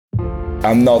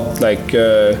I'm not like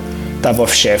type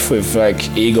of chef with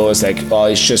like egos, like, oh,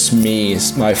 it's just me,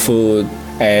 it's my food,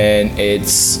 and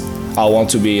I want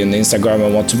to be in Instagram,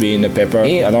 I want to be in the paper.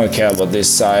 I don't care about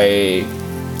this. I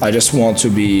just want to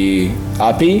be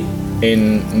happy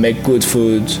and make good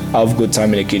food, have good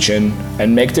time in the kitchen,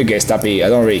 and make the guests happy. I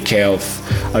don't really care if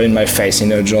having my face in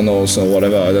the journals or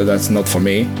whatever. That's not for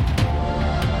me.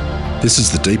 This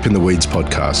is the Deep in the Weeds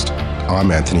podcast.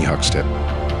 I'm Anthony Huckstep.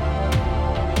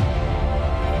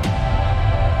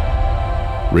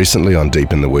 Recently on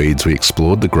Deep in the Weeds, we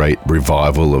explored the great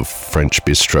revival of French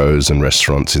bistros and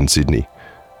restaurants in Sydney.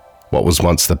 What was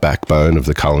once the backbone of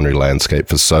the culinary landscape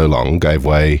for so long gave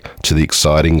way to the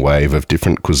exciting wave of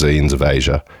different cuisines of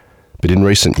Asia. But in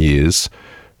recent years,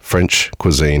 French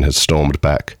cuisine has stormed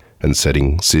back and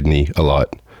setting Sydney alight.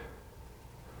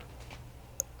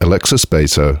 Alexis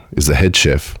Bezo is the head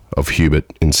chef of Hubert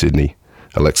in Sydney.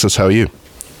 Alexis, how are you?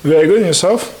 Very good,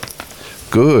 yourself?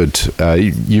 Good.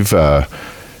 You've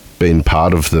been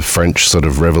part of the French sort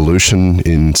of revolution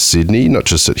in Sydney, not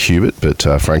just at Hubert, but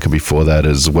Franca before that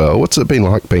as well. What's it been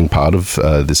like being part of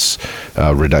this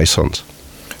renaissance?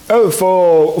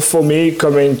 Oh, for me,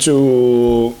 coming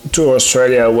to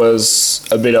Australia was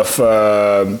a bit of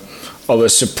a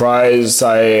surprise.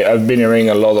 I've been hearing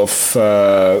a lot of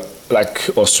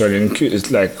Australian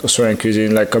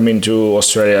cuisine, like coming to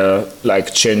Australia,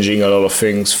 like changing a lot of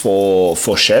things for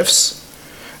chefs.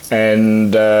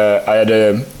 And I had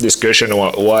a discussion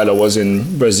while I was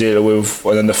in Brazil with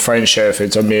another French chef. He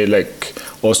told me like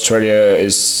Australia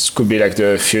could be like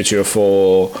the future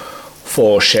for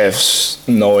chefs,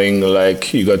 knowing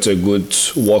like you got a good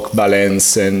work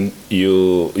balance and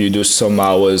you do some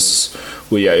hours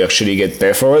where you actually get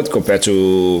paid for it, compared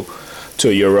to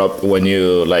Europe when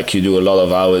you do a lot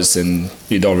of hours and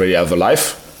you don't really have a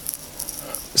life.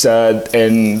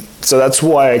 So that's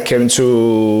why I came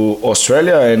to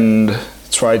Australia and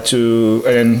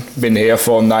been here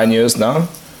for 9 years now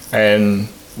and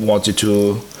wanted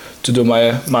to do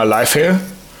my life here.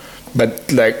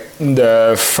 But like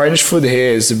the French food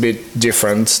here is a bit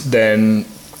different than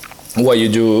what you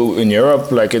do in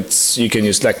Europe. Like you can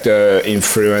use like the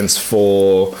influence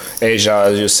for Asia,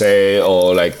 as you say,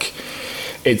 or like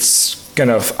it's kind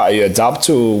of you adapt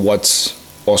to what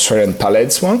Australian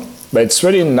palates want. But it's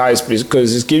really nice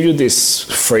because it gives you this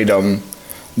freedom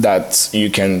that you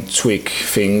can tweak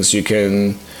things. You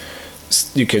can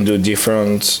do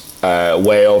different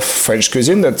way of French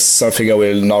cuisine. That's something I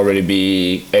will not really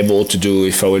be able to do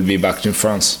if I will be back in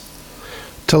France.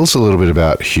 Tell us a little bit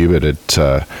about Hubert.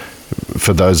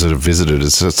 For those that have visited,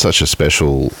 it's such a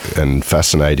special and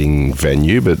fascinating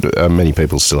venue, but many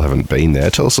people still haven't been there.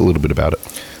 Tell us a little bit about it.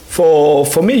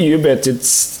 For me, Hubert,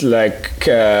 it's like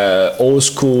old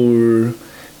school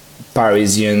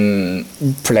Parisian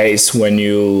place when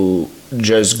you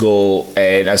just go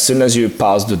and as soon as you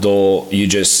pass the door, you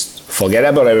just forget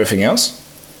about everything else.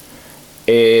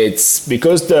 It's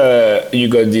because you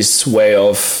got this way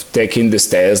of taking the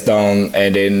stairs down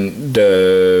and then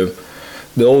the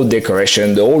whole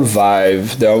decoration, the whole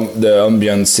vibe, the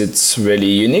ambience, it's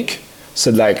really unique. So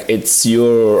like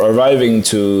you're arriving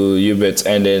to Hubert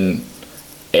and then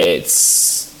it's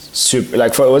super,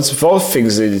 like for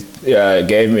things it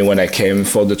gave me when I came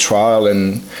for the trial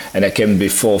and I came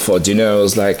before for dinner. I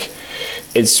was like,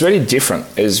 it's really different.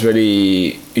 It's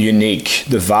really unique,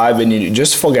 the vibe, and you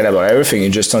just forget about everything. You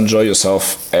just enjoy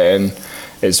yourself, and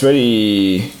it's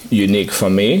really unique for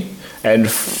me. And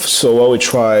so what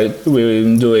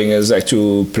we're doing is like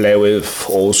to play with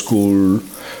old school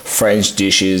French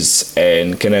dishes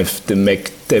and kind of to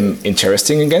make them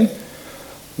interesting again.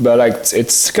 But like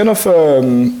it's kind of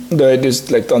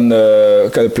this like on the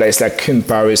kind of place like in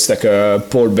Paris, like a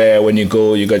Paul Bert. When you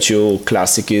go, you got your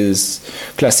classic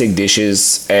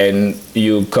dishes, and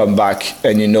you come back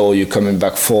and you're coming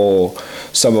back for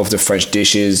some of the French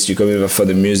dishes. You're coming back for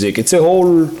the music. It's a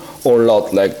whole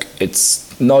lot. Like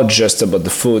it's not just about the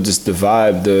food; it's the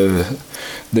vibe,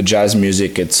 the jazz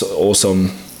music. It's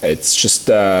awesome. It's just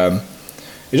a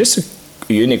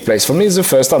unique place. For me, it's the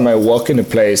first time I walk in a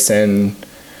place and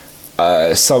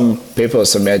some people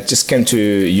told me I just came to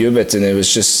Hubert and it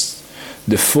was just,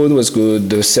 the food was good,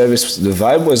 the service, the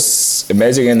vibe was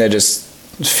amazing, and I just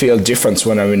feel different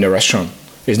when I'm in the restaurant.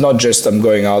 It's not just I'm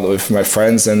going out with my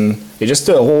friends, and it's just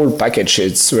the whole package.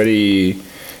 It's really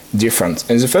different.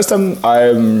 And it's the first time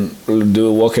I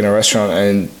do work in a restaurant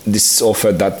and this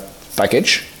offered that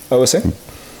package, I would say.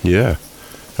 Yeah.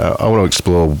 I want to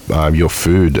explore your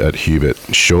food at Hubert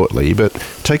shortly, but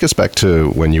take us back to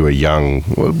when you were young.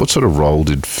 What sort of role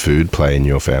did food play in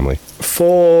your family?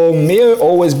 For me, I've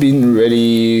always been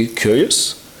really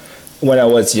curious. when I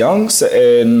was young,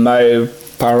 and my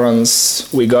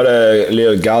parents, we got a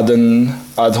little garden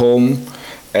at home,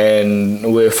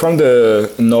 and we're from the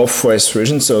northwest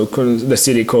region, so the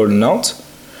city called Nantes.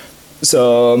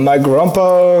 So my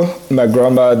grandpa, my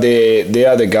grandma, they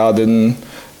had a garden.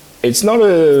 It's not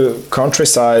a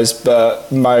countryside,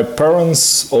 but my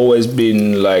parents always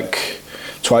been like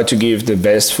try to give the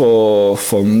best for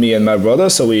me and my brother.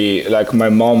 So we like my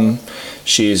mom,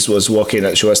 she was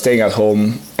working, she was staying at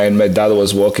home, and my dad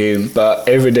was working. But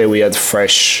every day we had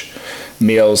fresh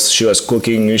meals. She was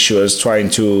cooking. She was trying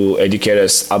to educate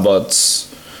us about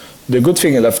the good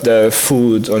thing of the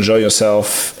food, enjoy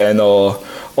yourself, and all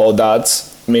that.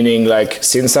 Meaning, like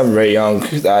since I'm very young,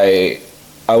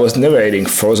 I was never eating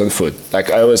frozen food. Like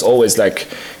I was always like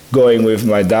going with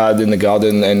my dad in the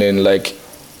garden, and then like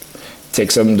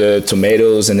take some of the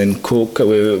tomatoes and then cook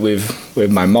with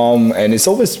my mom. And it's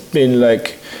always been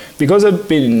like, because I've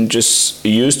been just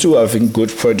used to having good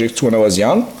projects when I was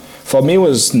young, for me it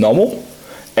was normal.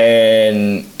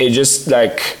 And it just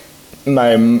like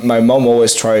my mom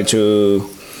always tried to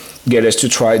get us to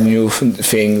try new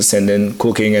things, and then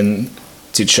cooking, and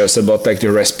teach us about like the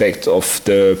respect of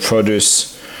the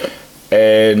produce.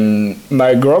 And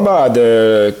my grandma had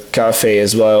a cafe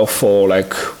as well for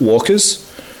like workers,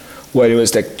 where it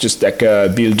was like just like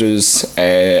builders,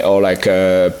 or like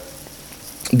the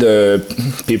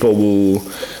people who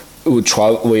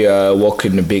work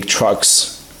in the big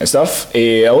trucks and stuff.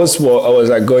 I was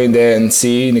like going there and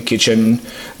see in the kitchen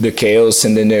the chaos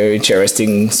and then the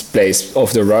interesting place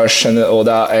of the rush and all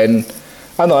that. And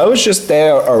I don't know, I was just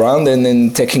there around, and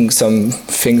then taking some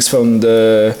things from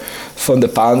the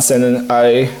pans, and then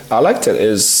I liked it.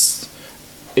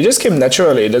 It just came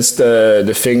naturally. That's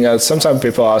the thing. Sometimes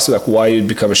people ask like why you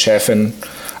become a chef, and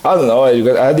I don't know. I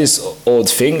had this old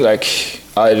thing, like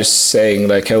I was saying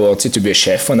like I wanted to be a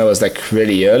chef when I was like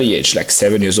really early age, like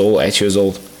 7 years old, 8 years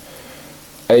old.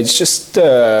 It's just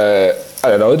I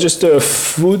don't know. Just the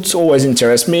food always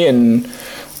interests me, and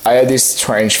I had these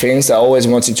strange things. I always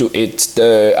wanted to eat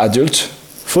the adult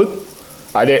food.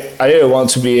 I didn't want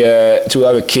to be to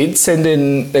have a kids and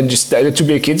then just to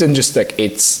be a kid and just like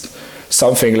eat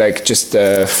something like just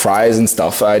fries and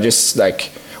stuff. I just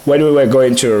like when we were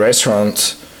going to a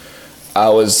restaurant, I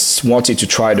was wanted to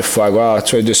try the foie gras,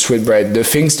 try the sweetbread,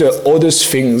 the oldest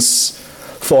things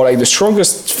for like the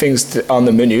strongest things on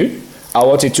the menu. I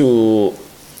wanted to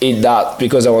eat that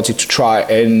because I wanted to try.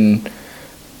 And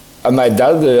my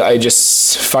dad, I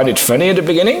just found it funny at the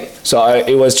beginning, so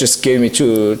it was just getting me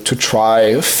to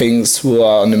try things who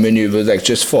are on the menu, but like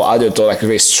just for adult or like a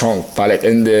very strong palate.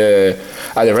 And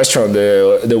at the restaurant,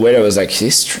 the waiter was like,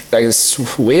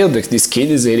 it's weird. Like this kid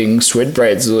is eating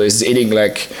sweetbreads, or is eating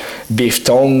like beef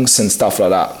tongues and stuff like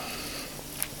that.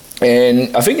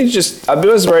 And I think I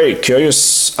was very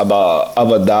curious about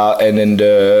that. And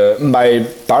then my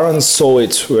parents saw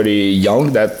it really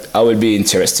young that I would be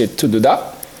interested to do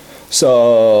that.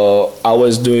 So I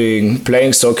was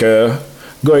playing soccer,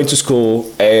 going to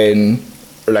school, and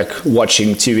like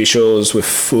watching TV shows with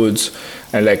food,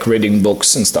 and like reading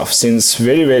books and stuff since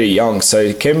very, very young. So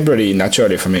it came pretty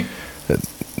naturally for me.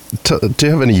 Do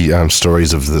you have any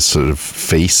stories of the sort of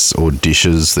feasts or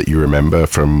dishes that you remember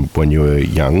from when you were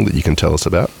young that you can tell us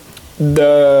about?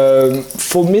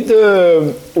 For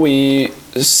me,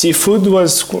 seafood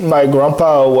was, my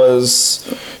grandpa was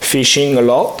fishing a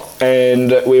lot,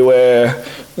 and we were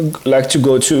like to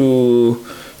go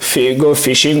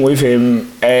fishing with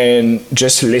him and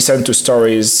just listen to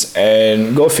stories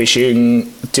and go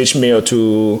fishing, teach me how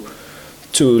to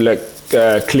like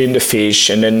clean the fish,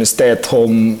 and then stay at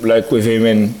home like with him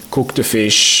and cook the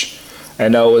fish.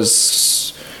 And that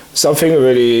was something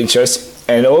really interesting.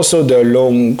 And also the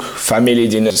long family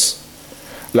dinners,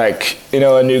 like, you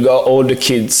know, when you got all the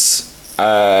kids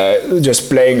just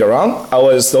playing around. I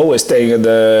was always staying at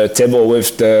the table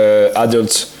with the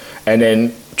adults, and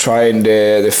then trying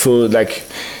the food, like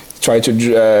try to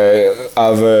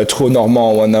have a trou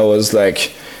normand when I was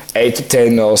like 8 to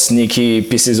 10, or sneaky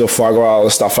pieces of foie gras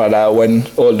or stuff like that when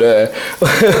all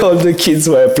the kids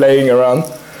were playing around.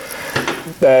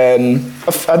 Then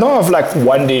I don't have like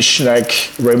one dish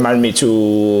like remind me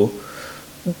to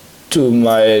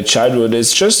my childhood.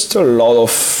 It's just a lot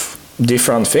of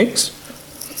different things.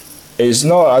 I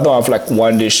don't have like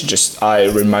one dish just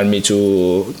remind me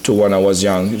to when I was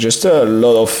young. Just a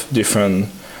lot of different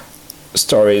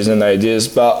stories and ideas,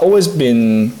 but always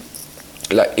been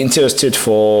like interested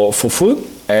for food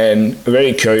and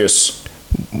very curious.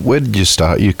 Where did you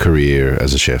start your career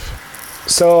as a chef?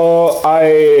 So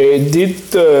I did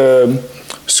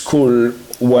school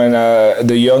when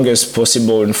the youngest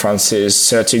possible in France is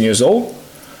 13 years old.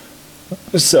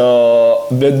 So,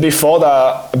 but before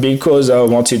that, because I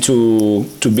wanted to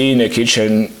be in the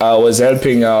kitchen, I was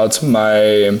helping out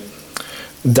my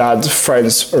dad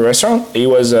friend's restaurant. He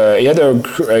had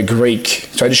a Greek,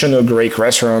 traditional Greek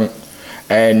restaurant,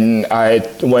 and I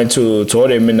went to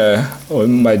told him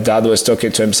when my dad was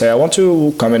talking to him, say, I want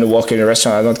to come and work in a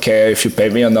restaurant. I don't care if you pay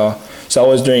me or not. So I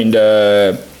was doing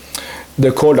the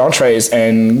cold entrees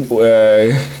and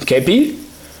KP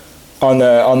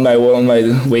on my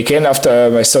weekend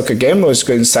after my soccer game. I was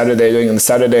going doing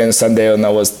Saturday and Sunday when I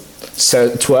was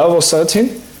 12 or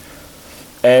 13,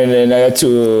 and then I had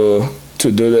to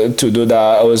do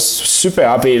that. I was super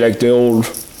happy, like the whole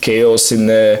chaos in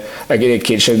the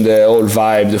kitchen, the whole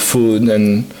vibe, the food,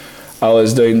 and I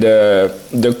was doing the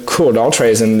cold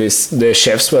entrees, and the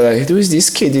chefs were like, "Who is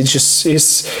this kid?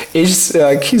 He's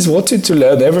wanted to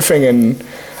learn everything and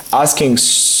asking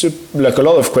like a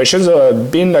lot of questions."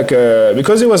 Been like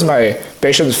because it was my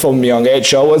passion from young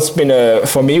age.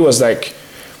 For me, it was like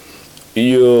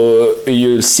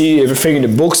you see everything in the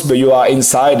books, but you are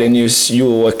inside and you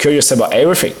are curious about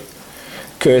everything.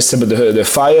 Curious about the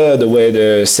fire, the way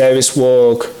the service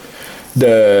work,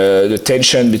 the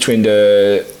tension between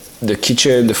the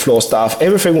kitchen, the floor staff.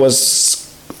 Everything was,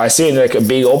 I see it like a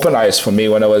big open eyes for me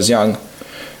when I was young,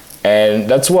 and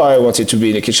that's why I wanted to be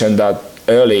in the kitchen that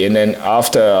early. And then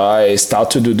after I start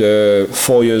to do the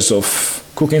 4 years of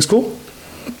cooking school.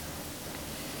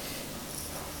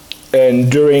 And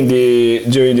during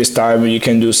this time, you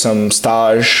can do some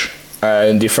stage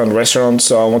in different restaurants.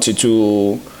 So I wanted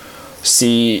to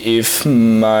see if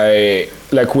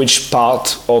which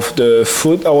part of the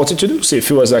food I wanted to do. See if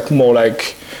it was like more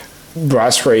like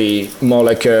brasserie, more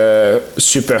like a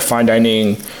super fine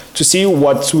dining, to see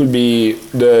what will be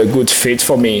the good fit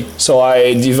for me. So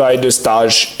I divide the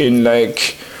stage in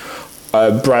like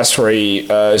a brasserie,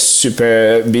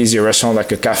 super busy restaurant,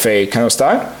 like a cafe kind of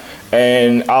style.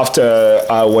 And after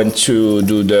I went to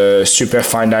do the super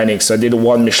fine dining, so I did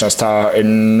 1 Michelin star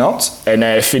in Nantes, and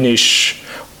I finished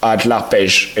at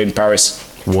L'Arpège in Paris.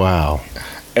 Wow.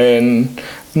 And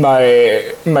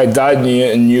my dad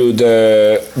knew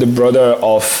the brother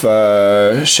of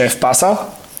Chef Passa,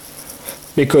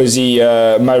 because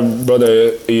my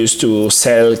brother used to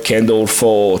sell candle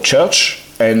for church,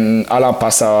 and Alain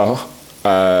Passa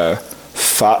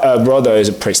brother is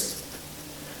a priest.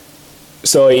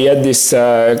 So he had this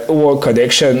work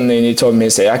connection, and he told me,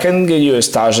 say, I can get you a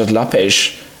stage at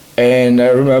L'Arpège. And I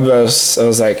remember I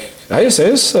was like, are you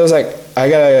serious? I was like, I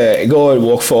gotta go and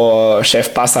work for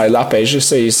Chef Passa at L'Arpège.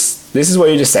 So this is what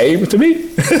you're just saying to me?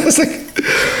 I was like,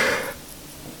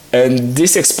 and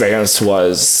this experience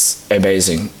was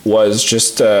amazing. Was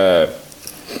just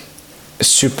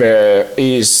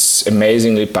he's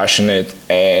amazingly passionate,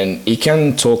 and he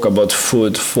can talk about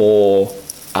food for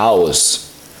hours.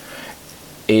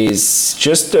 Is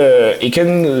just he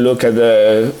can look at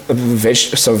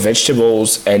some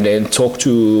vegetables and then talk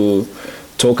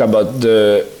about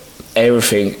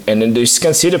everything, and then you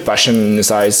can see the passion in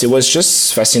his eyes. It was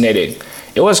just fascinating.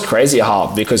 It was crazy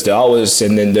hard because the hours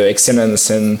and then the excellence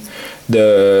and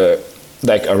the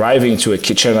like arriving to a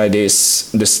kitchen like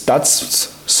this, that's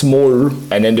small,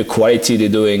 and then the quality they're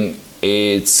doing,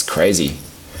 it's crazy.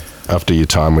 After your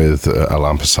time with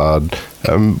Alain Passard,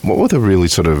 what were the really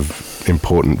sort of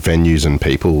important venues and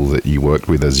people that you worked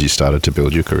with as you started to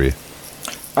build your career?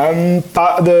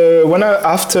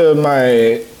 After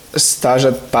my stage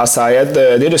at Passa, I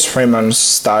did a 3 months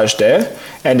stage there,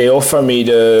 and they offered me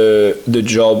the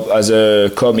job as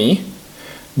a commie.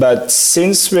 But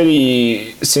since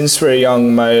very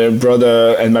young, my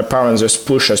brother and my parents just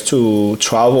pushed us to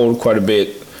travel quite a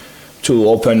bit to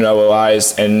open our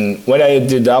eyes. And when I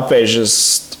did L'Arpège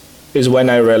is when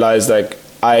I realized, like,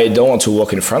 I don't want to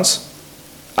work in France.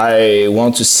 I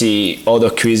want to see other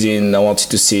cuisine. I wanted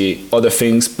to see other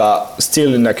things, but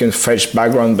still in like a French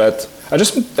background. But I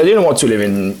didn't want to live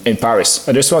in Paris.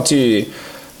 I just want to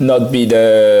not be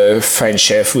the French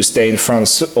chef who stay in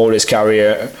France all his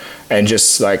career and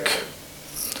just like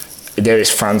there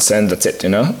is France and that's it. You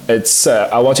know, it's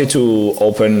I wanted to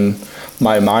open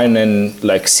my mind and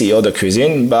like see other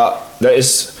cuisine, but I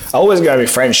always gotta be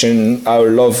French, and I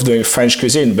love doing French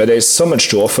cuisine, but there's so much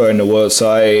to offer in the world.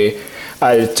 So I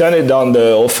turned down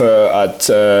the offer at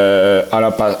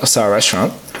Alain Passa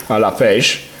restaurant at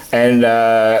L'Arpège, and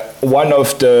one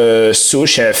of the sous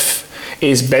chefs,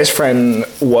 his best friend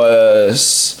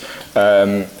was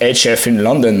head chef in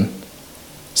London.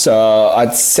 So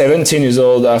at 17 years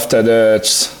old, after the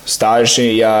stage,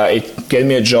 it gave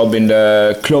me a job in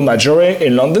the Clos Majore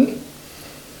in London.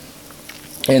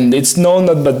 And it's known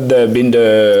that being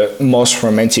the most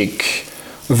romantic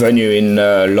venue in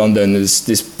London.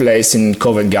 This place in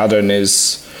Covent Garden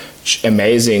is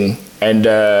amazing, and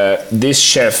this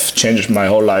chef changed my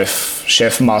whole life.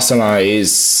 Chef Marcelin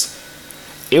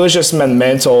he was just my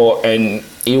mentor, and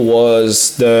he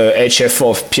was the head chef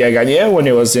of Pierre Garnier when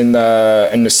he was in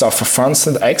the south of France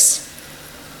at Aix.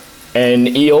 And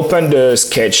he opened a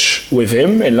sketch with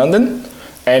him in London,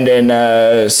 and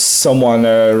then someone,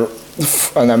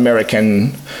 an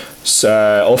American,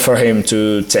 offered him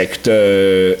to take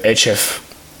the head chef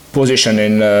position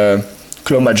in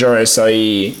Clos Majore. So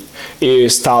he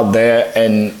started there,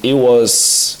 and he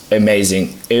was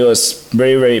amazing. He was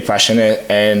very, very passionate,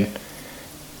 and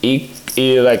he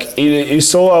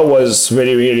saw I was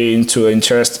really, really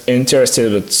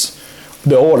interested with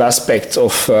the whole aspect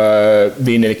of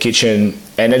being in the kitchen,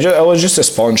 and I was just a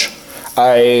sponge.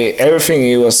 Everything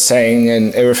he was saying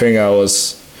and everything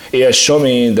he had shown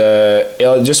me,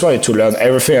 I just wanted to learn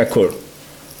everything I could.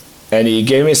 And he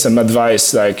gave me some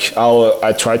advice, like how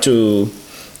I try to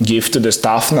give to the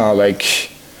staff now, like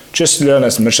just learn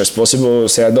as much as possible.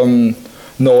 Say, I don't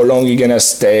know how long you're gonna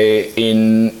stay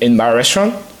in my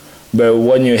restaurant, but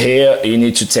when you're here, you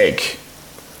need to take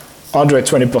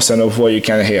 120% of what you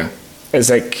can here. It's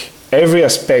like every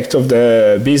aspect of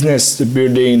the business, the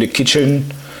building, the kitchen,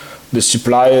 the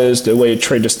suppliers, the way you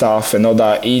treat the staff and all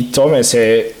that. He told me,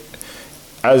 say,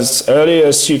 as early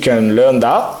as you can learn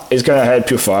that, it's gonna help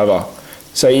you forever.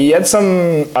 So he had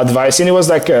some advice, and it was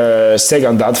like a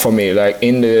second dad for me. Like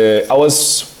I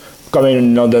was coming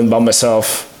in London by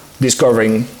myself,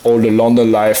 discovering all the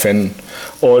London life and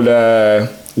all the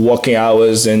working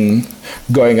hours and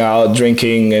going out,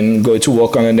 drinking, and go to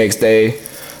work on the next day.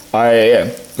 I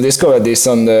discovered this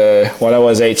when I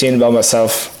was 18 by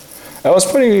myself. It was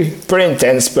pretty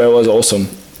intense, but it was awesome.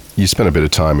 You spent a bit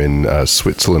of time in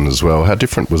Switzerland as well. How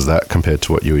different was that compared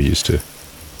to what you were used to?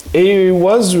 It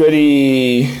was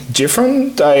really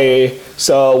different.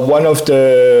 So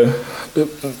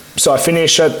I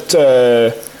finished at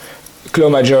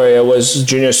Clos Majore. I was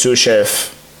junior sous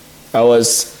chef. I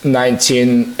was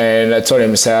 19, and I told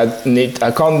him,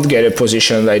 I can't get a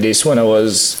position like this when I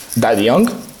was that young.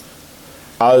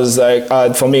 I was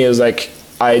like, for me, it was like,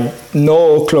 I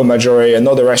know Clos Majore, I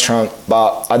know the restaurant,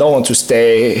 but I don't want to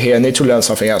stay here. I need to learn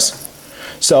something else.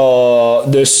 So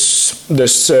this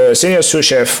senior sous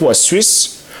chef was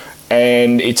Swiss,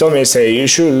 and he told me, you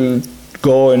should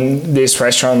go in this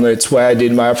restaurant. It's where I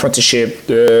did my apprenticeship.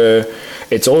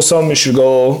 It's awesome. You should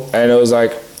go. And I was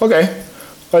like, okay,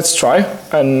 let's try.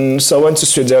 And so I went to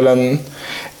Switzerland,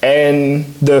 and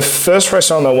the first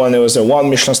restaurant I went, it was a 1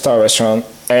 Michelin star restaurant,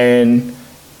 and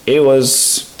it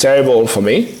was terrible for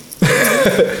me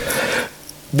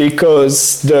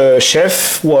because the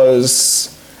chef was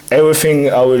everything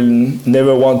I will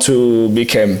never want to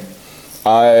become.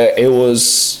 It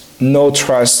was no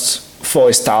trust for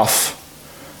his staff,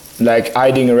 like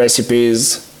hiding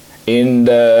recipes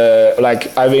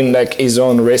having like his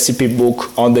own recipe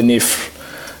book underneath,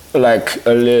 like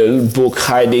a little book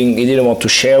hiding. He didn't want to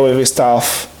share with his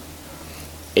staff.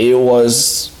 It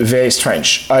was very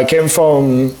strange. I came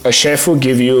from a chef who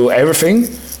give you everything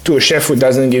to a chef who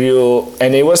doesn't give you,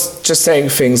 and he was just saying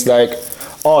things like,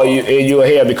 oh, you are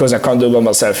here because I can't do it by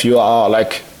myself. You are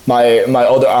like my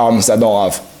other arms I don't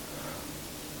have.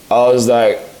 I was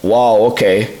like, wow,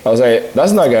 okay. I was like,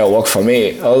 that's not gonna work for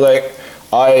me. I was like,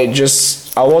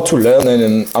 I want to learn,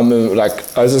 and I'm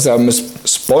like, as I said, I'm a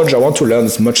sponge. I want to learn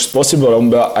as much as possible,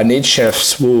 but I need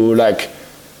chefs who like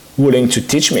willing to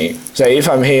teach me. So if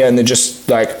I'm here and just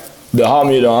like the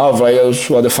harm you don't have, like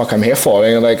what the fuck I'm here for?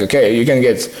 And like, okay, you can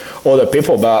get other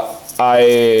people, but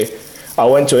I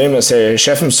went to him and said,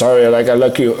 chef, I'm sorry, like I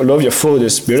love your food,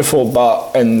 it's beautiful,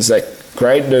 and it's like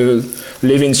great.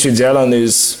 Living in Switzerland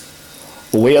is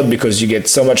weird because you get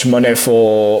so much money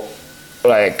for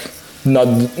like not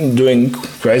doing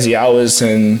crazy hours,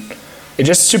 and it's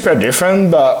just super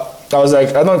different. But I was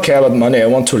like, I don't care about money, I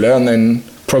want to learn and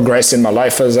progress in my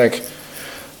life. I was like,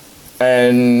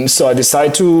 and so I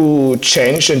decided to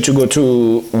change and to go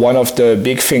to one of the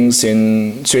big things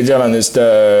in Switzerland is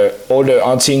all the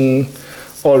hunting,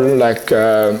 all like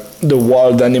the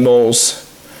wild animals.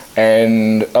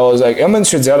 And I was like, I'm in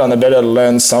Switzerland, I better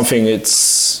learn something.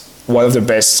 It's one of the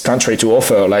best country to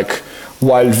offer, like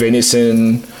wild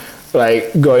venison,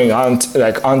 like going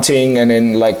hunting, and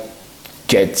then like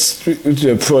get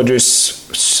the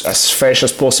produce as fresh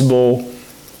as possible.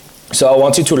 So I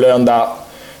wanted to learn that,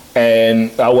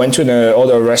 and I went to the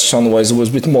other restaurant where it was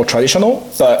a bit more traditional,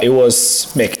 but it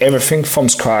was make everything from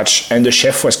scratch, and the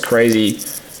chef was crazy.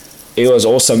 It was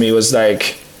awesome. It was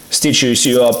like stitches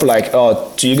you up like,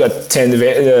 oh, you got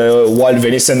 10 wild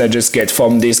venison I just get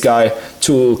from this guy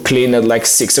to clean at like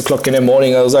 6 o'clock in the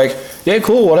morning. I was like, yeah,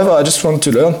 cool, whatever. I just want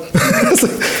to learn.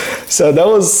 So that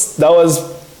was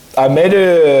I made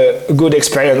a good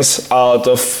experience out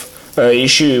of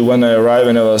issue when I arrived,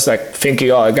 and I was like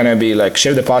thinking, oh, I'm gonna be like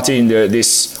chef de partie in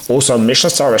this awesome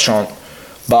Michelin star restaurant.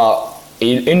 But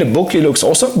in the book it looks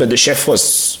awesome, but the chef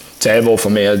was terrible for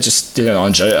me. I just didn't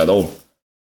enjoy it at all.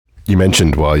 You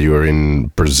mentioned while you were in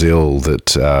Brazil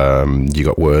that you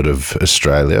got word of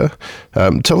Australia.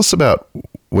 Tell us about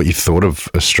what you thought of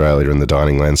Australia and the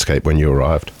dining landscape when you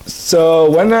arrived. So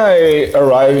when I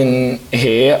arrived in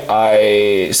here,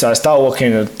 I started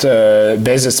working at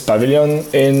Bezos Pavilion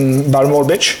in Balmoral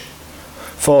Beach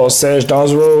for Serge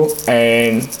Danzero,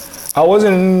 and I was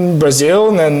in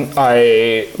Brazil and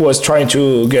I was trying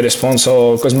to get a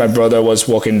sponsor because my brother was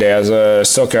working there as a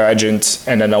soccer agent,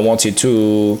 and then I wanted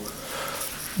to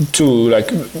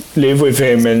like live with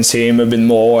him and see him a bit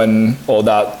more and all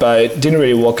that, but it didn't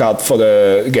really work out for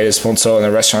the get a sponsor in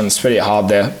a restaurant. It's really hard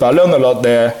there, but I learned a lot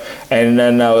there. And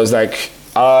then I was like,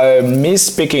 I miss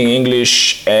speaking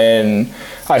English, and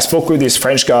I spoke with this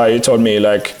French guy. He told me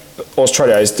like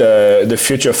Australia is the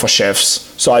future for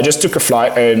chefs. So I just took a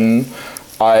flight and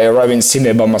I arrived in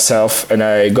Sydney by myself, and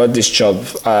I got this job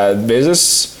at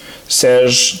Bezos.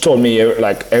 Serge told me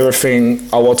like everything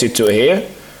I wanted to hear.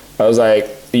 I was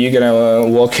like, you're gonna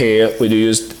work here, we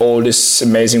use all this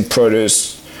amazing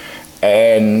produce,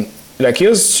 and like he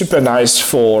was super nice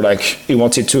for like he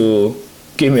wanted to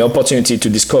give me opportunity to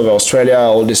discover Australia,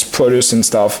 all this produce and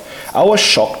stuff. I was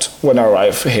shocked when I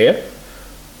arrived here.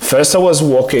 First I was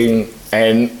walking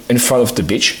and in front of the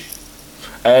beach,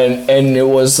 and it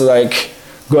was like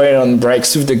going on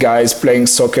breaks with the guys playing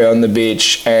soccer on the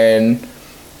beach, and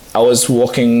I was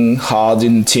working hard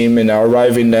in the team, and I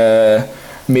arrived in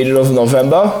middle of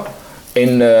November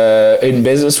in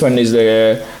Bezos when it's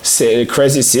the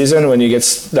crazy season when you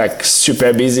get like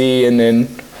super busy, and then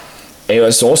it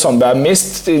was awesome. But I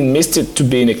missed it to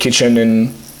be in the kitchen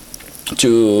and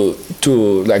to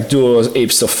like do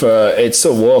heaps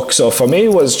of work. So for me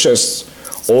it was just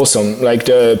awesome. Like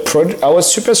I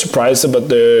was super surprised about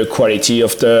the quality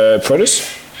of the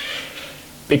produce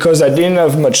because I didn't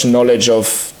have much knowledge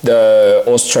of the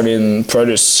Australian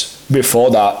produce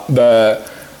before that, but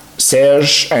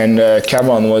Serge and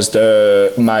Cameron was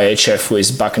my head chef who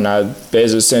is back now at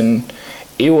Bezos, and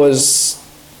he was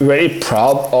very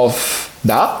proud of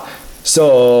that.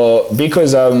 So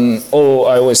because I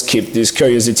always keep this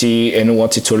curiosity and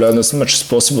wanted to learn as much as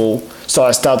possible, so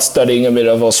I started studying a bit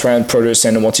of Australian produce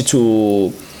and wanted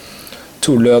to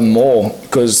learn more,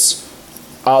 because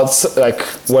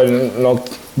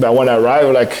when I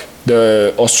arrived, like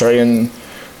the Australian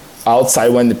outside,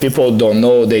 when the people don't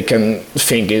know, they can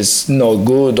think it's not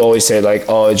good, or say like,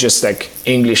 oh, it's just like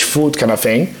English food kind of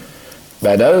thing.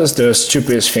 But that is the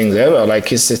stupidest thing ever. Like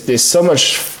there's so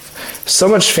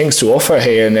much things to offer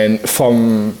here, and then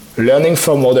from learning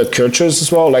from other cultures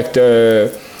as well, like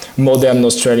the modern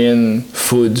Australian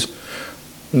food,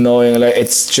 knowing like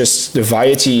it's just the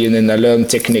variety, and then I learned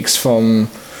techniques from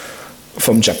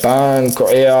Japan,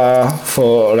 Korea,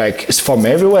 it's from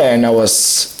everywhere. And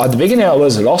at the beginning I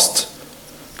was lost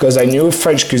because I knew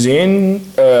French cuisine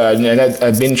and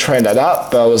I'd been trying that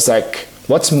out, but I was like,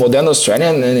 what's modern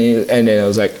Australian? And then I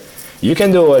was like, you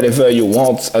can do whatever you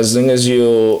want as long as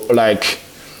you like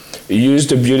use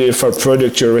the beauty of a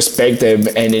product, you respect them,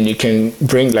 and then you can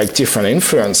bring like different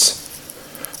influence.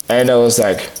 And I was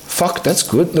like, fuck, that's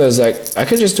good. I was like, I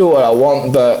can just do what I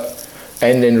want,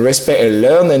 and then respect and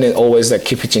learn, and then always like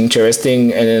keep it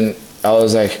interesting. And then I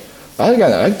was like, I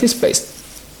like this place.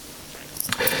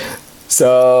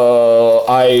 So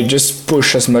I just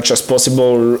push as much as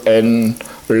possible and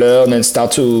learn and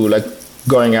start to like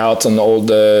going out on all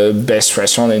the best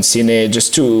restaurants in Sydney,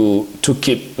 just to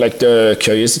keep like the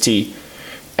curiosity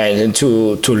and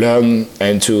to learn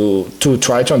and to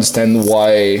try to understand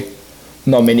why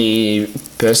not many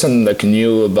person like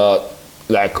knew about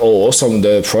like how awesome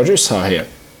the produce are here.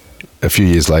 A few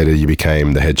years later, you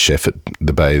became the head chef at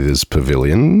the Bathers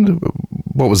Pavilion.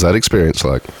 What was that experience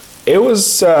like? It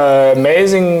was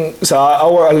amazing. So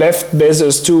I left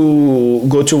Bezos to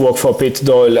go to work for Peter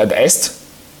Doyle at Est,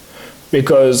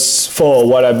 because for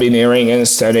what I've been hearing and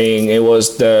studying, it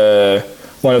was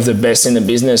one of the best in the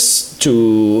business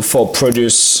for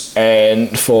produce,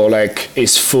 and for like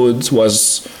his food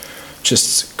was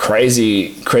just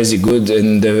crazy good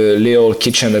in the little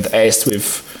kitchen at Est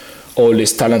with all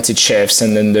these talented chefs,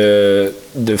 and then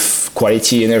the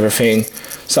quality and everything.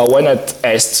 So I went at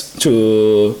Est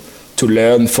to to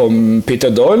learn from Peter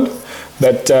Doyle.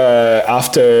 But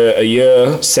after a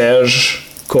year, Serge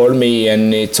called me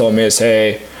and he told me,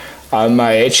 say,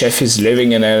 my head chef is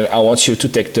leaving and I want you to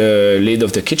take the lead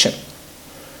of the kitchen.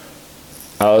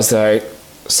 I was like,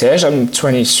 Serge, I'm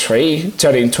 23,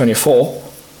 turning 24.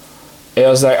 I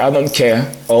was like, I don't care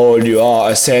how old you are.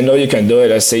 I say, I know you can do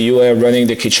it. I say, you were running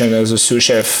the kitchen as a sous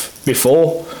chef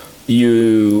before.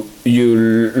 You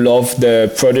love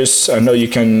the produce. I know you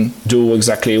can do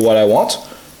exactly what I want.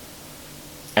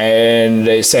 And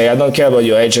they say, I don't care about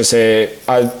your age. I say,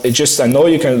 I know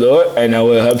you can do it and I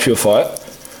will help you for it.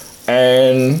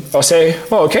 And I'll say,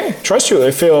 oh, okay, trust you.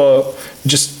 If you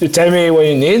just tell me what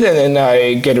you need and then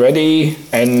I get ready.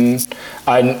 And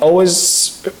I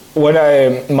always,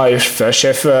 my first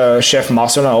chef, Chef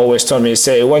Marcel, always told me,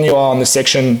 say, when you are on the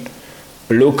section,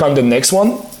 look on the next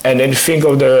one and then think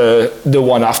of the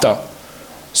one after.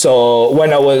 So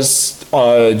when I was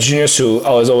junior sous,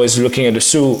 I was always looking at the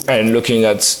sous and looking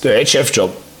at the head chef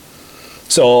job.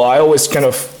 So I always kind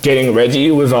of getting ready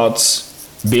without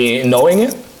knowing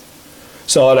it.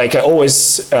 So like I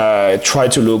always try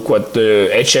to look what the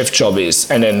head chef job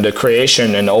is and then the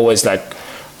creation and always like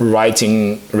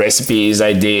writing recipes,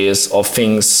 ideas of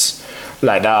things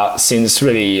like that since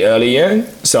really early on.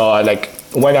 So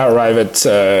when I arrived at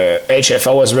head chef,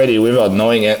 I was ready without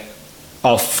knowing it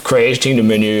of creating the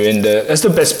menu and that's the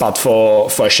best part for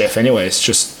a chef anyway. It's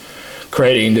just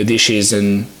creating the dishes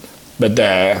but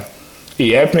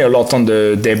he helped me a lot on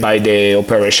the day-by-day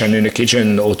operation in the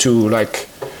kitchen or to like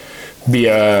be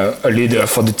a leader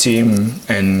for the team.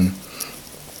 And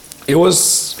it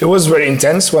was very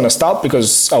intense when I started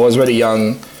because I was really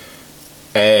young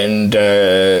and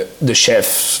the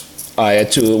chef, I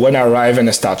had to, when I arrived and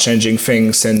I start changing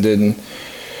things and then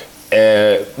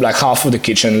like half of the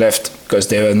kitchen left because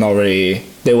they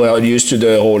were used to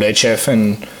the whole head chef,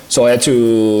 and so I had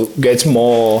to get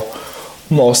more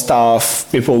staff,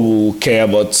 people who care a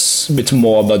bit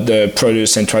more about the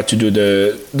produce and try to do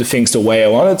the things the way I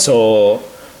wanted. So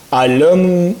I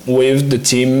learned with the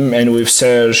team and with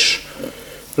Serge,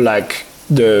 like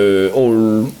they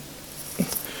were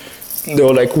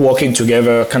like working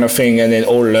together kind of thing, and then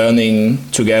all learning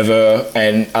together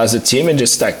and as a team, and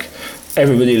just like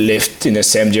everybody left in the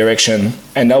same direction.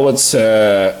 And that was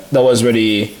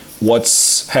really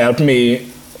what's helped me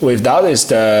with that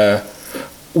is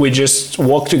we just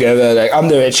work together. Like I'm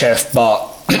the head chef, but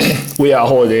we are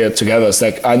all there together. It's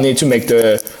like I need to make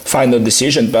the final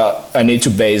decision, but I need to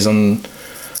base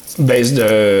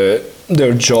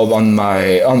their job on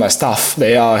my staff.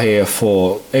 They are here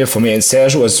for me. And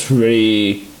Serge was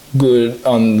really good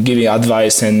on giving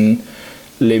advice and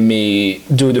let me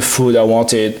do the food I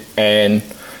wanted, and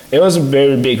it was a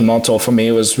very big mentor for me.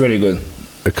 It was really good.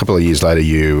 A couple of years later,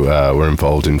 you were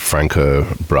involved in Franco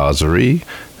Brasserie.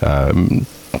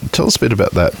 Tell us a bit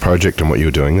about that project and what you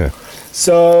were doing there.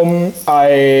 So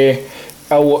they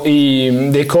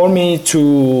called me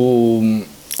to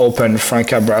open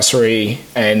Franco Brasserie,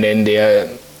 and then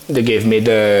they gave me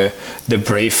the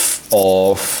brief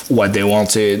of what they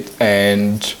wanted.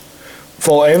 And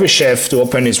for every chef to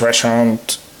open a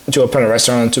restaurant,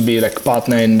 to be like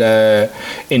partner in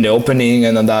the opening,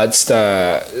 and that's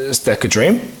like a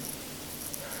dream.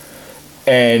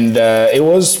 And it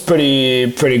was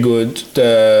pretty good.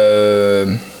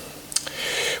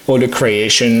 All the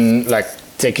creation, like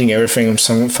taking everything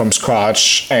from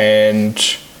scratch, and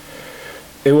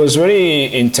it was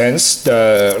really intense.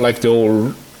 The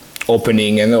whole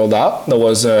opening and all that. That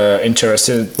was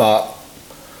interesting, but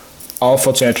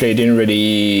unfortunately, it didn't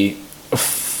really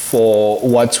for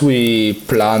what we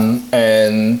planned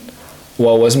and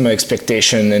what was my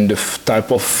expectation and the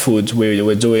type of food we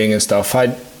were doing and stuff.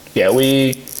 It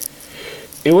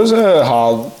was a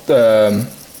hard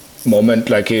moment.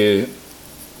 Like I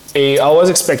was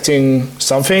expecting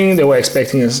something, they were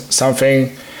expecting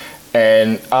something,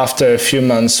 and after a few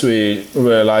months we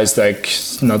realized like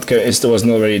it was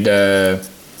not really the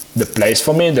place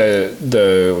for me.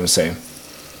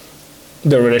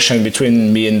 The relation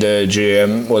between me and the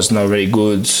GM was not very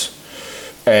good,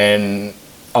 and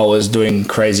I was doing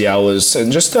crazy hours,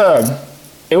 and just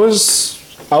it was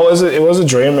a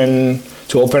dream and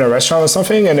to open a restaurant or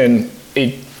something, and then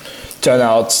it turned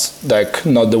out like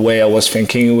not the way I was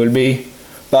thinking it would be.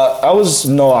 But I was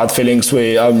no hard feelings.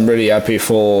 I'm really happy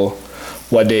for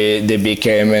what they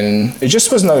became, and it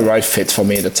just was not the right fit for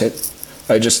me. That's it.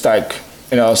 I just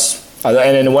and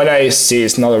then when I see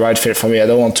it's not the right fit for me, I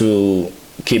don't want to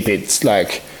keep it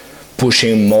like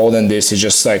pushing more than this. It's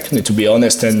just like need to be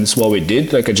honest, and it's what we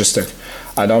did. I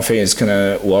don't think it's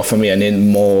gonna work for me. I need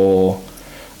more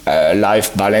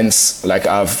life balance. Like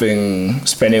I've been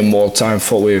spending more time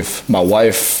with my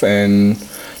wife, and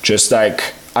just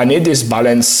like I need this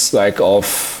balance, like of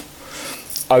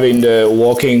having the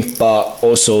working, but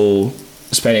also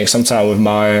spending some time with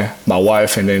my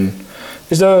wife, and then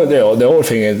it's the whole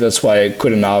thing. And that's why I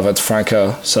couldn't have at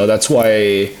Franca. So that's why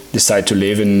I decided to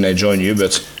live and join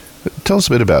Hubert. Tell us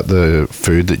a bit about the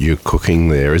food that you're cooking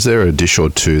there. Is there a dish or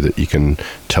two that you can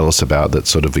tell us about that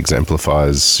sort of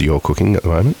exemplifies your cooking at the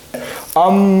moment?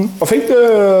 I think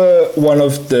one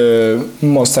of the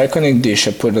most iconic dish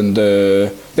I put on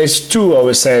there's two, I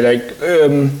would say. Like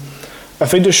I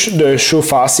think the choux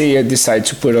farci I decided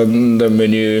to put on the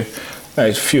menu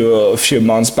like a few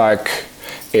months back.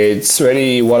 It's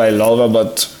really what I love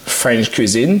about French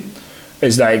cuisine.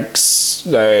 It's like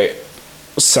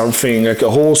something like a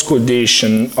whole school dish,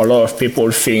 and a lot of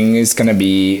people think it's gonna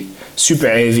be super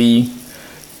heavy,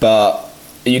 but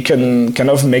you can kind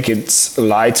of make it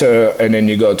lighter, and then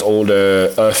you got all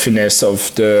the earthiness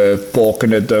of the pork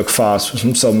and the duck fat,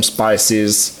 some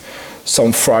spices,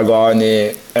 some foie gras,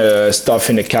 stuff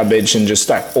in the cabbage, and just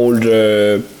like all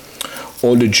the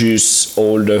juice,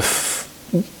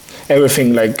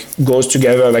 everything like goes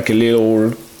together like a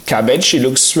little cabbage. It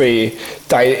looks really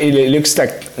tight. It looks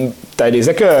like it's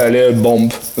like a little bomb.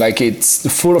 Like it's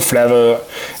full of flavor,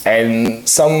 and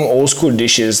some old school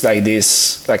dishes like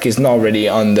this, like it's not really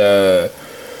on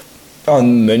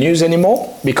menus anymore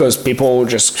because people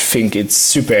just think it's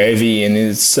super heavy, and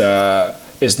it's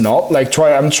not. Like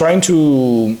I'm trying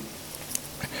to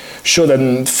show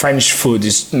that French food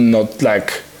is not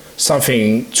like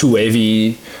something too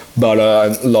heavy, but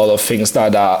a lot of things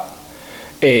like that.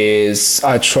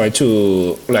 I try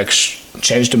to like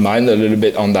change the mind a little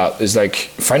bit on that. It's like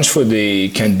French food, they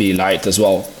can be light as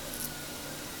well.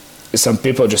 Some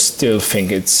people just still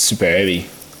think it's super heavy.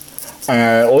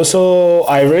 Also,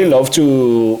 I really love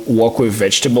to work with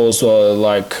vegetables.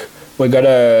 Like we got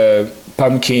a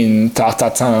pumpkin tarte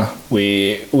tatin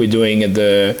we're doing at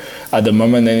the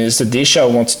moment, and it's a dish I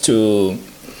wanted to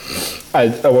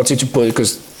put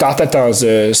because tarte tatin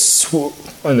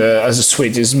as a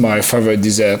sweet is my favorite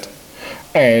dessert,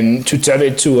 and to turn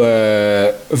it to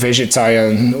a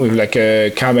vegetarian with like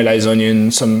a caramelized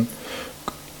onion, some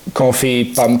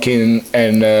confit, pumpkin,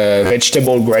 and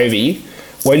vegetable gravy.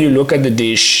 When you look at the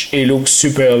dish, it looks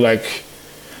super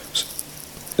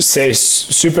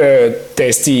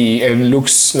tasty, and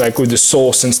looks like with the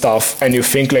sauce and stuff, and you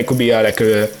think like it could be like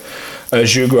a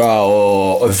jus gras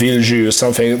or a veal jus or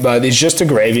something, but it's just a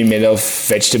gravy made of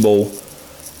vegetable.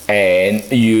 And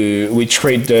we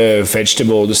treat the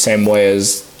vegetable the same way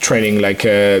as treating like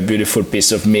a beautiful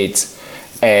piece of meat,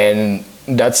 and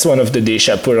that's one of the dish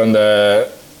I put on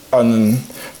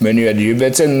menu at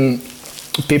Hubert. And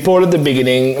people at the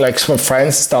beginning, like from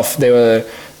France stuff, they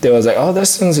was like, oh, that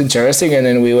sounds interesting, and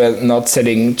then we were not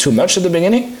selling too much at the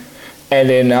beginning. And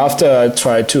then after I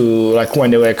tried to, like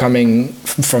when they were coming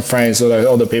from France or like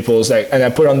other people's, like, and I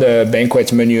put on the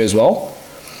banquet menu as well.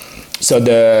 So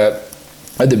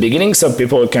at the beginning, some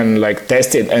people can like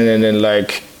test it, and then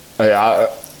like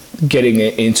getting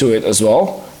into it as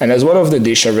well. And that's one of the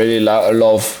dish I really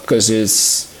love because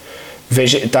it's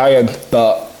vegetarian,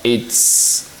 but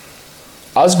it's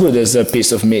as good as a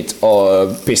piece of meat or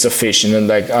a piece of fish. And then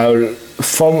like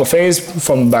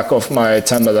from back of my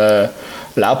time at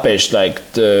L'Arpège, like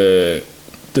the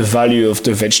value of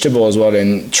the vegetable as well,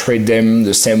 and treat them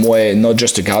the same way, not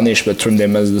just a garnish, but treat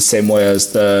them as the same way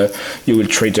as you will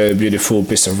treat a beautiful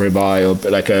piece of ribeye or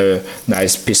like a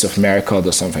nice piece of maricot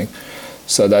or something.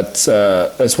 So that's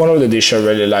one of the dishes I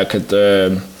really like at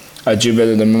Hubert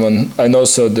at the moment. And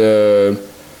also the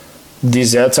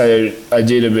desserts, I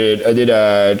did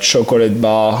a chocolate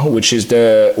bar, which is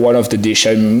one of the dish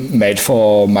I made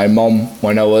for my mom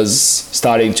when I was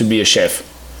starting to be a chef.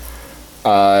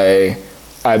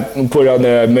 I put on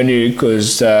the menu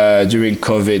because during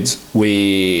COVID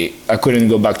I couldn't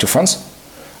go back to France,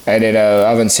 and then I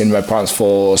haven't seen my parents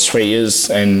for 3 years,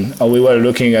 and we were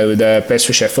looking at the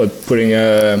pastry chef for putting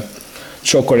a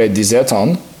chocolate dessert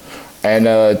on, and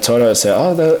I told her, I said,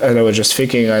 and I was just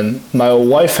thinking, and my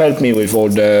wife helped me with all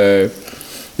the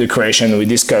creation. We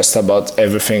discussed about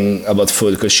everything about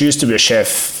food because she used to be a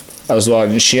chef as well,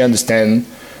 and she understands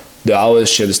the hours,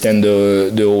 she understands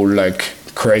the whole like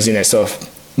craziness of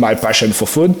my passion for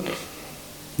food,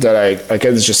 that I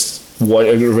can just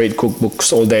read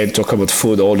cookbooks all day and talk about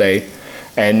food all day,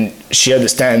 and she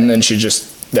understands, and she just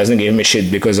doesn't give me shit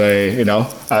because we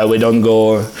don't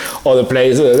go other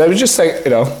places. I was just like,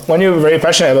 when you're very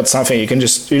passionate about something, you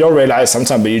don't realize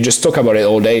sometimes, but you just talk about it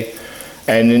all day,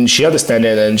 and then she understands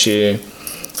it, and she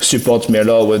supports me a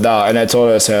lot with that. And I told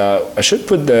her, I should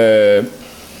put the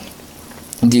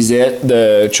dessert,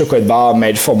 the chocolate bar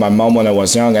made for my mom when I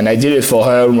was young, and I did it for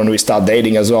her when we started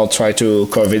dating as well. Try to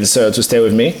convince her to stay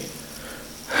with me.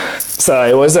 So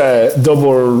it was a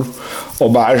double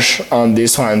homage on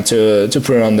this one to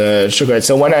put on the chocolate.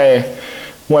 So when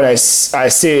I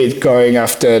see it going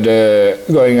out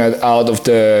of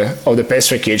the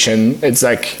pastry kitchen, it's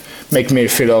like make me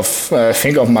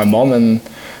think of my mom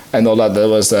and all that. That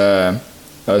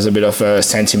was a bit of a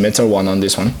sentimental one on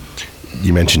this one.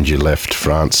 You mentioned you left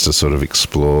France to sort of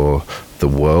explore the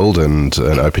world and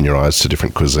open your eyes to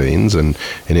different cuisines, and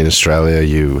in Australia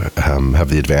you have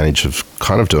the advantage of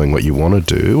kind of doing what you want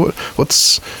to do. What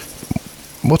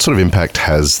sort of impact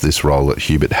has this role at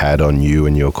Hubert had on you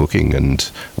and your cooking and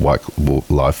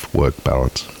life-work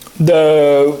balance?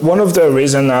 One of the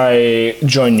reasons I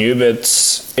joined Hubert,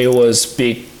 it was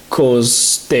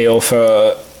because they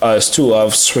offer us to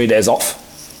have 3 days off.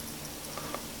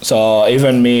 So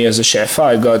even me as a chef,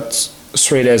 I got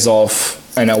 3 days off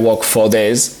and I work 4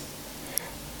 days.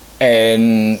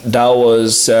 And that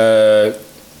was,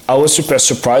 I was super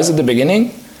surprised at the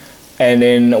beginning. And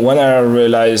then when I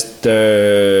realized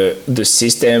the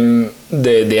system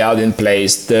they had in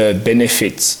place, the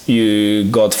benefits you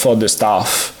got for the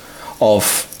staff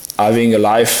of having a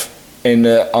life on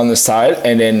the side,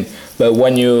 but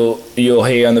when you're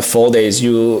here on the 4 days,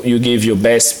 you give your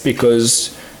best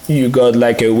because you got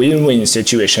like a win-win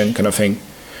situation kind of thing.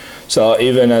 So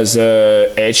even as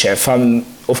a head chef, I'm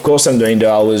doing the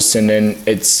hours and then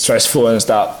it's stressful and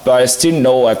stuff, but I still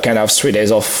know I can have 3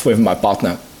 days off with my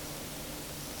partner.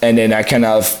 And then I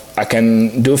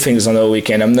can do things on the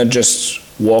weekend. I'm not just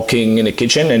working in the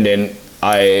kitchen and then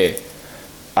I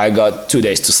got 2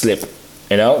 days to sleep.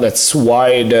 You know, that's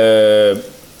why the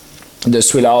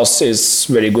Sweet House is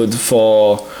really good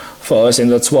for us,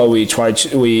 and that's why we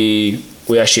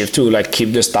achieve to like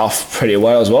keep the staff pretty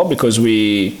well as well, because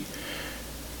we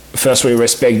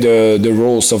respect the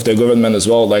rules of the government as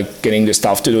well, like getting the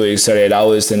staff to do 38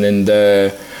 hours and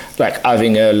then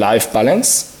having a life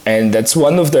balance. And that's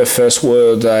one of the first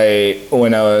words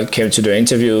when I came to the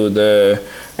interview,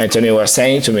 Anthony was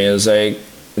saying to me, it was like,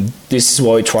 this is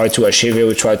what we try to achieve here.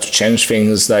 We try to change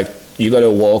things, like you got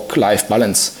to work-life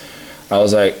balance. I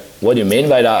was like, what do you mean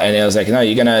by that? And he was like, no,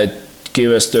 you're going to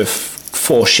give us the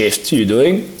 4 shifts you're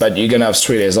doing, but you're going to have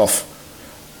 3 days off.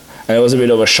 And it was a bit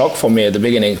of a shock for me at the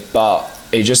beginning, but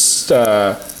it's just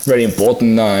very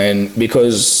important now. And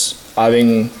because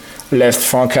having left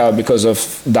Franca because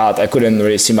of that, I couldn't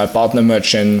really see my partner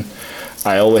much, and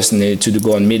I always needed to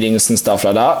go on meetings and stuff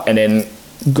like that. And then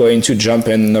going to jump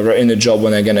in a job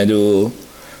when I'm going to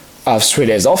have 3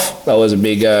 days off, that was a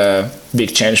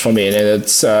big change for me. And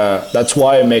that's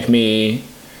why it make me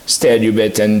stay at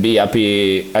Hubert and be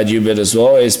happy at Hubert as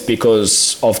well, is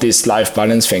because of this life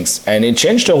balance things. And it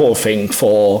changed the whole thing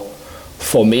for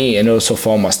me and also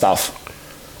for my staff.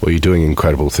 Well, you're doing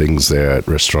incredible things there at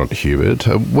Restaurant Hubert.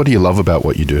 What do you love about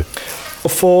what you do?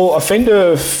 I think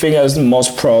the thing I'm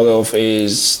most proud of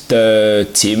is the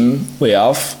team we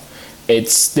have.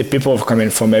 It's the people coming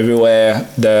from everywhere.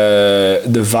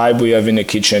 The vibe we have in the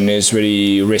kitchen is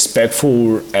really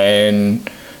respectful and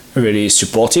really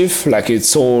supportive. Like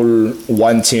it's all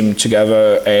one team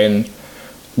together and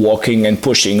walking and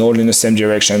pushing all in the same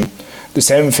direction. The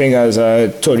same thing as I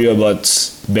told you about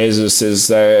Bezos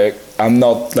is I'm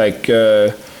not like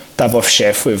a type of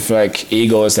chef with like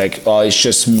egos, like, oh, it's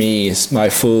just me, it's my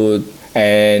food,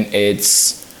 and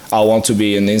I want to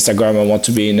be on Instagram, I want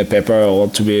to be in the paper, I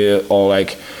want to be all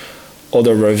like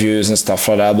other reviews and stuff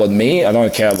like that. But me, I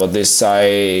don't care about this.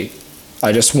 I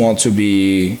just want to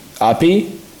be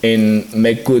happy and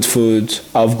make good food,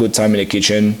 have good time in the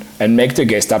kitchen, and make the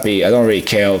guest happy. I don't really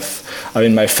care if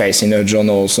having my face in the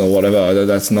journals or whatever.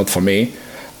 That's not for me.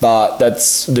 But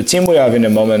that's the team we have in the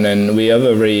moment, and we have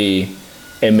a very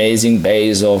amazing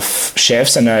base of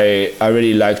chefs, and I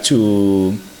really like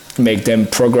to make them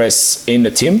progress in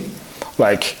the team.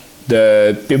 Like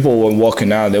the people who are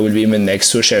working out, they will be my next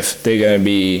sous chef. They're gonna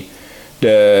be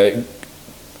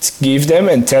give them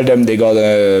and tell them they got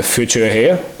a future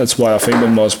here. That's why I think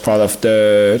I'm most proud of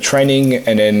the training,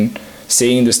 and then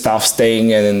seeing the staff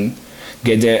staying and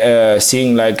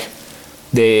seeing like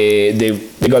they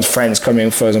got friends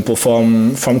coming, for example,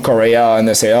 from Korea, and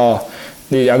they say, oh,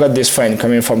 I got this friend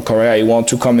coming from Korea, he want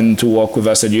to come in to work with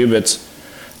us at Hubert.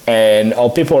 And our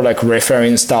people like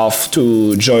referring staff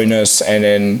to join us and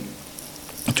then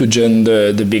to join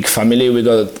the big family we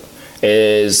got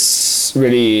is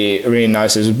really, really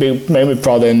nice. It's made me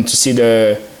proud, and to see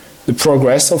the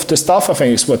progress of the staff, I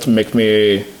think is what make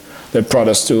me the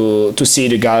proudest, to see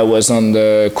the guy who was on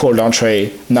the cold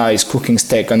entree, now he's cooking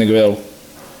steak on the grill.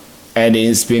 and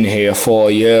he's been here for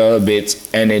a year a bit,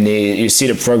 and then you see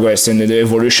the progress and the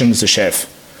evolution as a chef.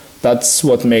 That's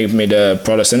what made me the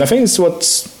proudest, and I think it's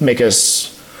what makes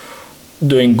us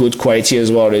doing good quality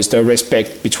as well, is the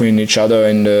respect between each other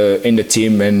in the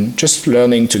team, and just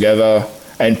learning together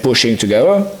and pushing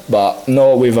together, but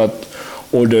no without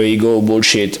all the ego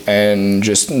bullshit and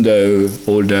just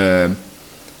all the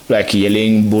like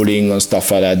yelling, bullying and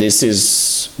stuff like that. This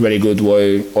is really good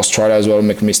why Australia as well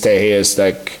make me stay here. It's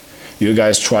like you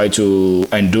guys try to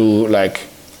and do like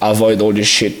avoid all this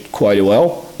shit quite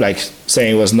well, like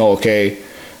saying it was not okay,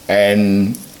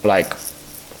 and like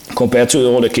compared to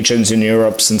all the kitchens in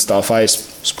Europe and stuff, I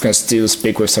can still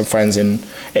speak with some friends in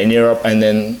Europe, and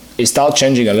then it started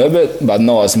changing a little bit, but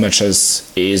not as much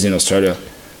as it is in Australia.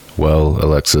 Well,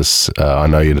 Alexis, I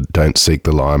know you don't seek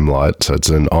the limelight, so it's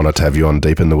an honour to have you on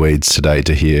Deep in the Weeds today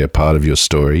to hear part of your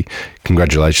story.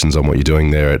 Congratulations on what you're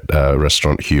doing there at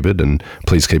Restaurant Hubert, and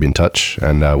please keep in touch,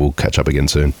 and we'll catch up again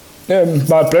soon. Yeah,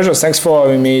 my pleasure. Thanks for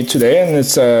having me today, and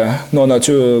it's an honour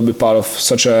to be part of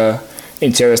such a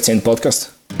interesting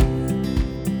podcast.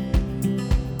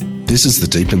 This is the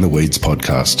Deep in the Weeds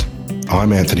podcast.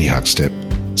 I'm Anthony Huckstep.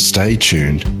 Stay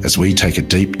tuned as we take a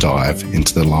deep dive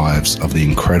into the lives of the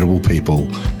incredible people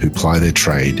who ply their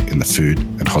trade in the food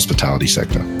and hospitality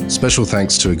sector. Special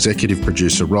thanks to executive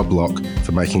producer Rob Locke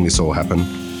for making this all happen.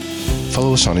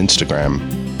 Follow us on Instagram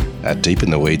at Deep in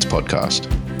the Weeds Podcast,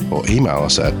 or email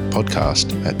us at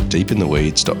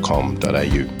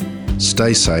podcast@deepintheweeds.com.au.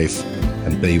 Stay safe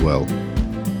and be well.